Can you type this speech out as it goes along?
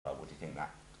think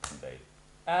that can be?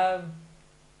 I don't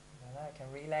know, I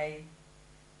can relay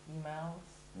emails.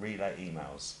 Relay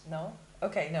emails. No?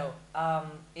 Okay, no.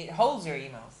 It holds your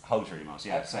emails. Holds your emails,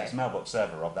 yeah. So Okay. it's a mailbox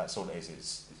server, Rob. That's all it is.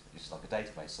 It's like a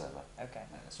database server. Okay.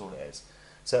 Yeah, that's all it is.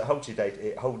 So it holds your data.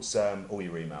 It holds all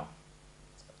your email.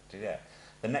 Yeah.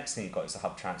 The next thing you've got is the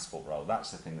hub transport role.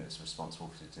 That's the thing that's responsible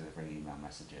for delivering email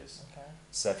messages. Okay.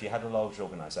 So if you had a large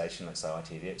organisation, let's say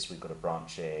ITDX, we've got a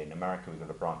branch in America, we've got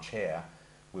a branch here,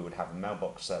 we would have a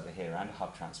mailbox server here and a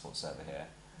hub transport server here.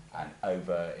 Okay. And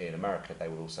over in America, they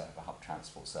would also have a hub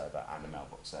transport server and a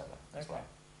mailbox server as Okay. well.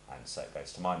 And so it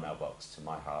goes to my mailbox, to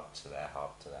my hub, to their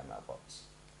mailbox.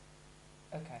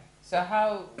 Okay. So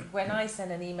how, when I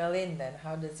send an email in then,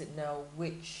 how does it know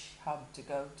which hub to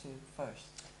go to first?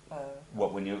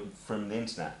 What, when you're from the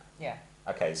internet? Yeah.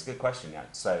 Okay, it's a good question. Yeah.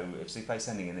 So if they're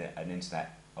sending an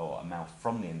internet or a mail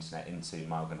from the internet into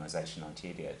my organisation, IT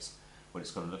Idiots, well,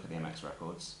 it's got to look at the MX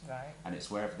records, Right. and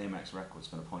it's wherever the MX record is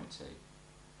going to point to.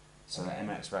 So Okay. the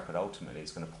MX record ultimately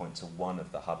is going to point to one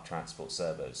of the hub transport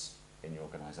servers in your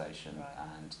organisation, Right.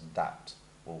 and that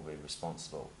will be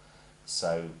responsible.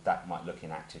 So that might look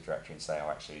in Active Directory and say, oh,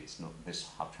 actually, it's not, this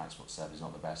hub transport server is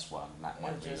not the best one, and that might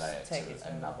It'll just relay it take to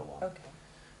another one. Okay.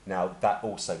 Now, that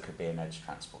also could be an edge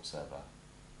transport server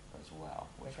as well,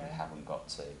 which Okay. we haven't got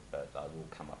to, but I will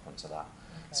come up onto that.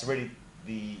 Okay. So really,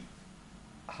 the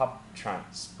hub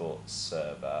transport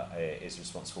server is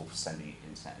responsible for sending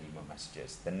internet email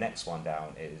messages. The next one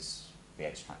down is the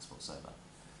edge transport server.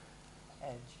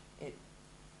 Edge. It,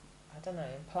 I don't know,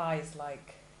 implies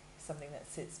like something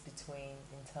that sits between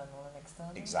internal and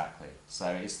external. Exactly. So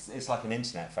it's like an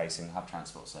internet-facing hub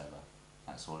transport server.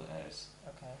 That's all it is.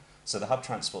 Okay. So the hub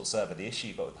transport server, the issue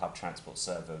you've got with the hub transport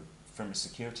server, from a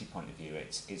security point of view,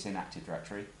 it's in Active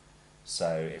Directory.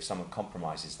 So if someone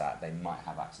compromises that, they might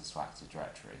have access to Active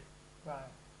Directory. Right.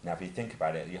 Now, if you think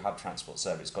about it, your hub transport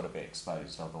server, it's got to be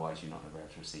exposed, otherwise you're not going to be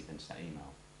able to receive internet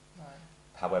email. Right.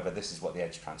 However, this is what the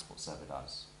edge transport server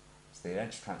does. So the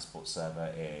edge transport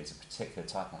server is a particular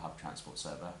type of hub transport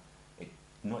server.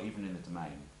 Not even in the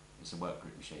domain, it's a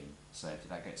workgroup machine. So if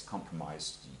that gets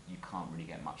compromised, you can't really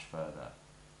get much further.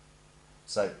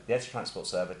 So the edge transport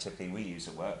server, typically we use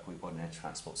at work, we've got an edge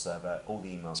transport server, all the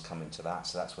emails come into that,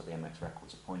 so that's what the MX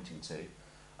records are pointing to.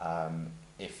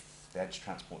 If the edge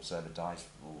transport server dies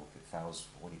or if it fails,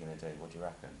 what are you going to do? What do you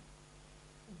reckon?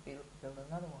 Build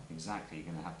another one. Exactly, you're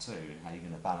going to have two, and how are you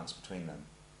going to balance between them?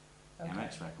 Okay.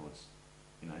 MX records.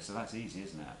 You know, so that's easy,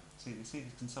 isn't it? See these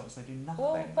consultants, they do nothing.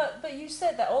 Well, but you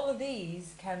said that all of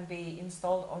these can be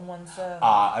installed on one server.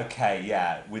 Ah, okay,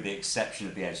 yeah, with the exception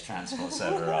of the edge transport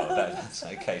server role. That's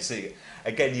okay. See,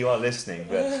 again, you are listening,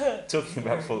 but talking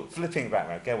about flipping back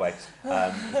now, go away.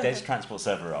 The edge transport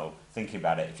server role, thinking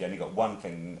about it, if you only got one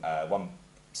thing, one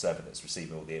server that's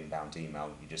receiving all the inbound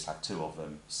email, you just have two of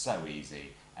them, so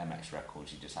easy. MX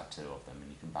records, you just have two of them, and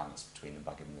you can balance between them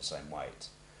by giving them the same weight.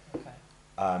 Okay.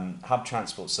 Hub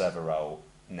transport server role.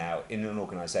 Now, in an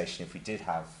organisation, if we did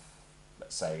have,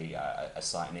 let's say, a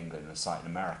site in England and a site in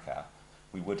America,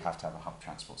 we would have to have a hub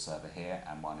transport server here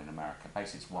and one in America.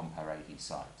 Basically, it's one per AD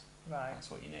site. Right. That's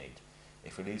what you need.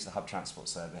 If we lose the hub transport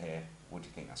server here, what do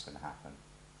you think that's going to happen?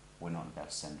 We're not going to be able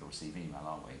to send or receive email,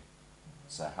 are we?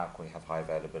 So how can we have high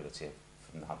availability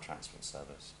from the hub transport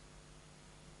servers?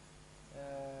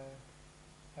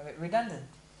 Have it redundant.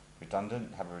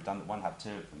 Redundant? Have a redundant one, have two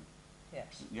of them. Yeah.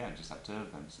 Yeah, just have two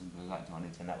of them. Simple as that. Do I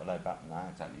need to network load back? No, I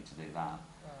don't need to do that. Right.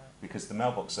 Because the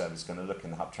mailbox server is going to look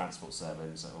in the hub transport server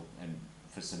and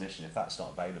for submission. If that's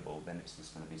not available, then it's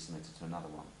just going to be submitted to another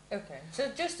one. Okay. So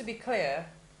just to be clear,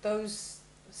 those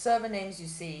server names you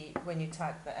see when you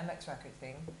type the MX record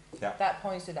thing, Yeah. that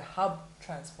points to the hub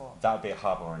transport. That would be a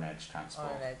hub or an edge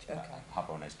transport. Or an edge, okay. Hub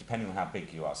or an edge, depending on how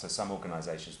big you are. So some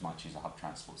organisations might choose a hub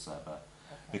transport server. Okay.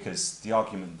 Because the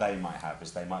argument they might have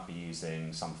is they might be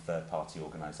using some third-party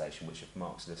organisation, which if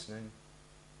Mark's listening,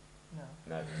 No.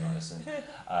 no, he's not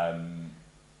listening,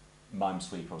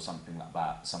 Mimesweep or something like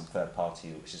that, some third party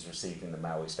which is receiving the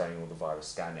mail, it's doing all the virus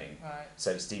scanning. Right.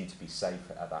 So it's deemed to be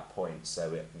safe at that point,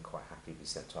 so it can quite happily be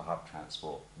sent to a hub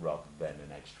transport rather than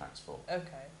an edge transport.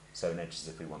 Okay. So an edge is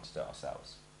if we wanted it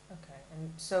ourselves. Okay.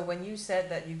 And so when you said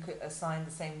that you could assign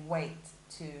the same weight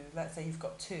to, let's say you've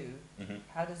got two, Mm-hmm.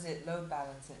 how does it load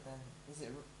balance it then? Is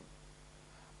it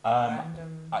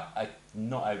random? I'm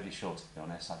not overly sure, to be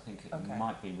honest. I think it Okay.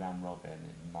 might be round robin.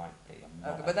 It might be. I'm not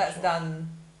Okay, overly but that's sure. done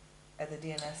at the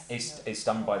DNS. It's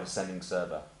done by the sending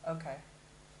server. Okay.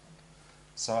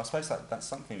 So I suppose that's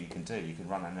something you can do. You can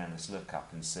run an endless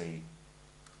lookup and see.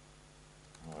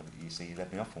 Oh, you see, you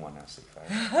led me off on one now,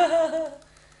 Seafair.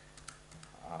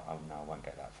 Oh no, I won't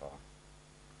get that far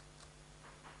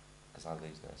because I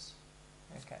lose this.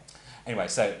 Okay. Anyway,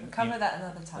 so We'll cover that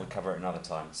another time. we'll cover it another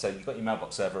time. So you've got your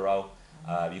mailbox server role,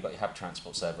 you've got your hub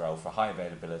transport server role. For high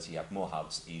availability, you have more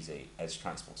hubs, easy. Edge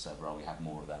transport server role, you have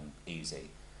more of them, easy.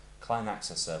 Client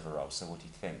access server role, so what do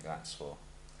you think that's for?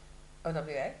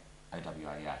 OWA?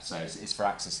 OWA, yeah. So it's for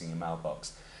accessing your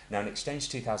mailbox. Now in Exchange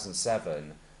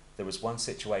 2007, there was one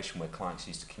situation where clients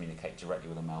used to communicate directly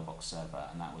with a mailbox server,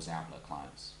 and that was Outlook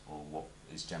clients, or what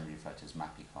is generally referred to as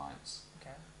MAPI clients.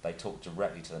 Okay. They talked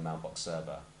directly to the mailbox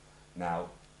server. Now,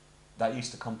 that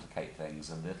used to complicate things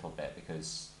a little bit,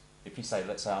 because if you say,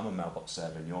 let's say I'm a mailbox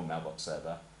server and you're a mailbox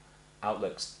server,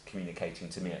 Outlook's communicating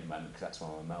to me at the moment because that's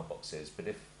where my mailbox is, but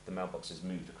if the mailbox is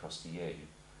moved across to you,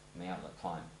 and the Outlook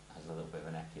client has a little bit of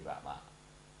an epi about that,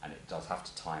 and it does have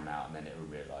to time out and then it will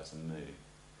realise and move.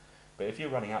 But if you're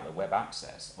running Outlook Web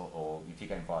Access, or if you're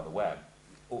going via the web,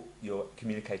 you're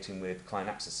communicating with Client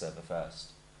Access Server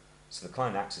first. So the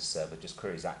Client Access Server just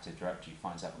queries Active Directory,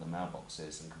 finds out what the mailbox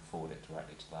is, and can forward it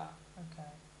directly to that. Okay.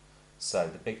 So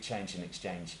the big change in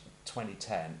Exchange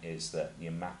 2010 is that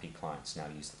your MAPI clients now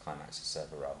use the Client Access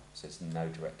Server role. So it's no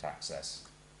direct access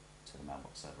to the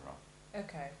mailbox server role.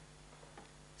 Okay.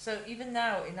 So even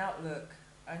now in Outlook,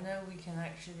 I know we can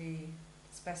actually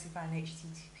specify an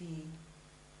HTTP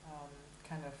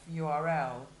kind of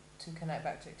URL to connect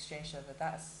back to Exchange server.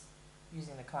 That's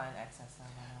using the client access server.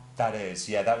 That is,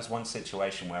 yeah, that was one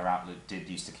situation where Outlook did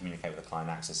used to communicate with the Client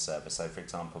Access Server. So for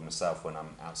example, myself, when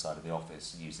I'm outside of the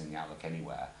office using the Outlook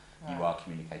Anywhere, Right. you are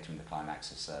communicating with the Client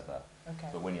Access Server. Okay.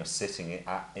 But when you're sitting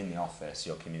in the office,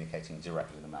 you're communicating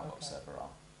directly with the mailbox Okay. server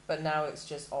role. But now it's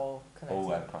just all connected. All the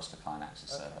way across the Client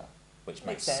Access Okay. Server, which Makes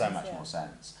makes so sense, much yeah. more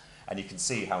sense. And you can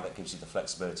see how that gives you the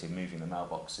flexibility of moving the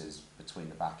mailboxes between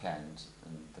the back end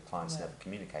and the client's Yeah. never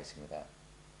communicating with it.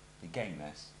 You're getting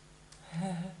this.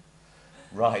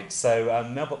 Right, so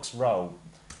mailbox role.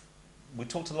 We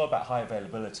talked a lot about high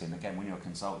availability, and again, when you're a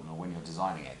consultant or when you're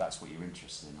designing it, that's what you're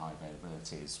interested in. High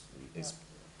availability is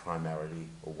primarily,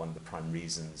 or one of the prime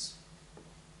reasons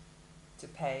To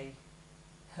pay.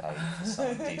 for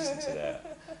something decent to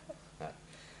that. That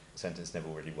sentence never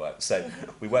really worked. So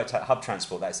we worked out hub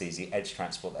transport, that's easy. Edge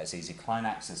transport, that's easy. Client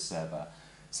access server.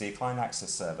 So your client access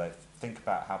server, think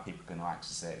about how people are going to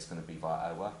access it. It's going to be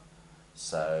via OWA.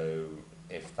 So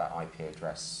if that IP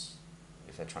address,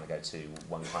 if they're trying to go to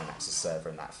one client access server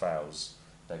and that fails,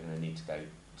 they're going to need to go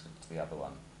to the other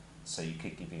one. So you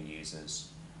could give your users,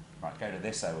 right, go to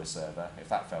this OWA server. If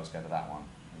that fails, go to that one.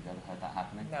 Have you ever heard that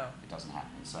happening? No. It doesn't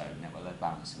happen. So network load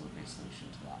balancing would be a solution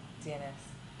to that.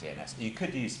 DNS. DNS. You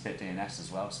could use bit DNS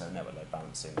as well, so network load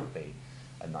balancing would be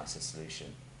a nicer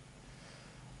solution.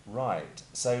 Right,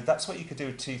 so that's what you could do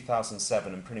in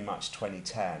 2007 and pretty much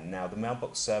 2010. Now the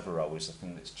mailbox server role is the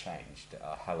thing that's changed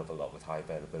a hell of a lot with high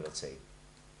availability.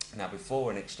 Now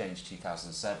before in Exchange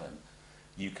 2007,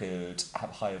 you could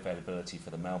have high availability for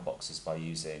the mailboxes by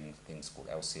using things called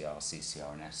LCR,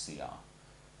 CCR and SCR.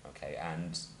 Okay,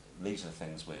 and these are the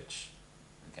things which,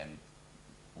 again,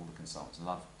 all the consultants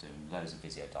love doing, loads of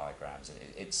Visio diagrams.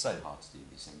 It's so hard to do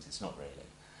these things, it's not really.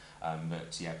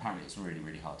 But yeah, apparently it's really,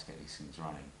 really hard to get these things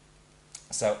running.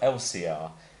 So LCR,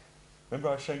 remember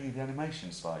I was showing you the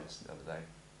animation slides the other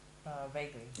day?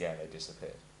 Vaguely. Yeah, they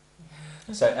disappeared.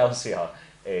 So LCR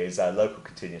is local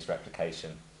continuous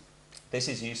replication. This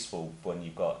is useful when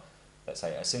you've got, let's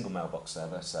say, a single mailbox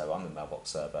server. So I'm the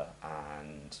mailbox server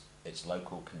and it's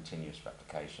local continuous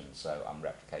replication. So I'm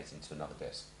replicating to another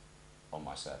disk on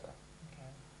my server. Okay.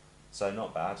 So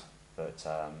not bad, but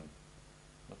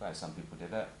not bad. Some people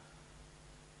did it.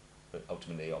 But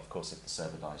ultimately, of course, if the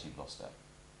server dies, you've lost it.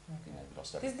 You know, you've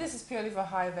lost everything. This is purely for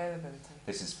high availability.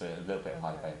 This is for a little bit of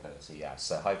high Okay. availability, yeah.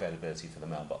 So high availability for the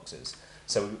mailboxes.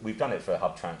 So we've done it for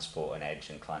hub transport and edge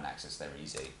and client access. They're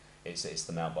easy. It's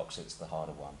the mailbox. It's the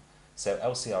harder one. So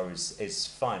LCR is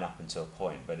fine up until a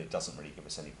point, but it doesn't really give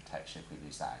us any protection if we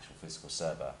lose that actual physical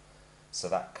server. So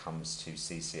that comes to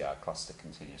CCR, cluster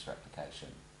continuous replication.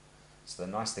 So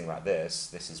the nice thing about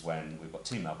this is when we've got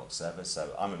two mailbox servers.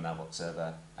 So I'm a mailbox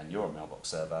server and you're a mailbox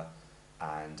server.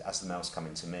 And as the mail's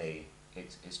coming to me,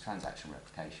 it's transaction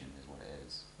replication is what it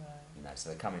is. Right. You know,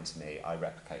 so they come into me, I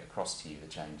replicate across to you the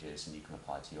changes, and you can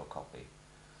apply to your copy.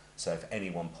 So if at any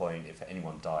one point, if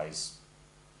anyone dies,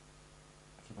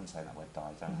 I keep on saying that word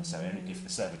dies, don't I? So if the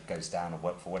server goes down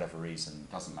or for whatever reason,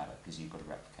 it doesn't matter because you've got a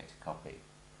replicated copy.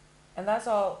 And that's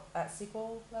all at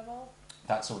SQL level?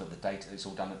 That's all at the data. It's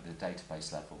all done at the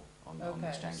database level on the Okay.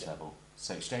 Exchange level.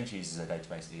 So Exchange uses a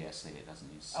database ESC. It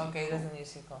doesn't use SQL. Okay, it doesn't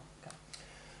use SQL. Okay.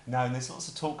 No, and there's lots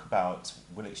of talk about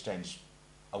will Exchange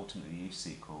ultimately use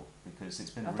SQL because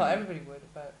it's been. I a thought really, everybody would,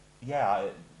 but yeah,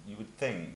 you would think,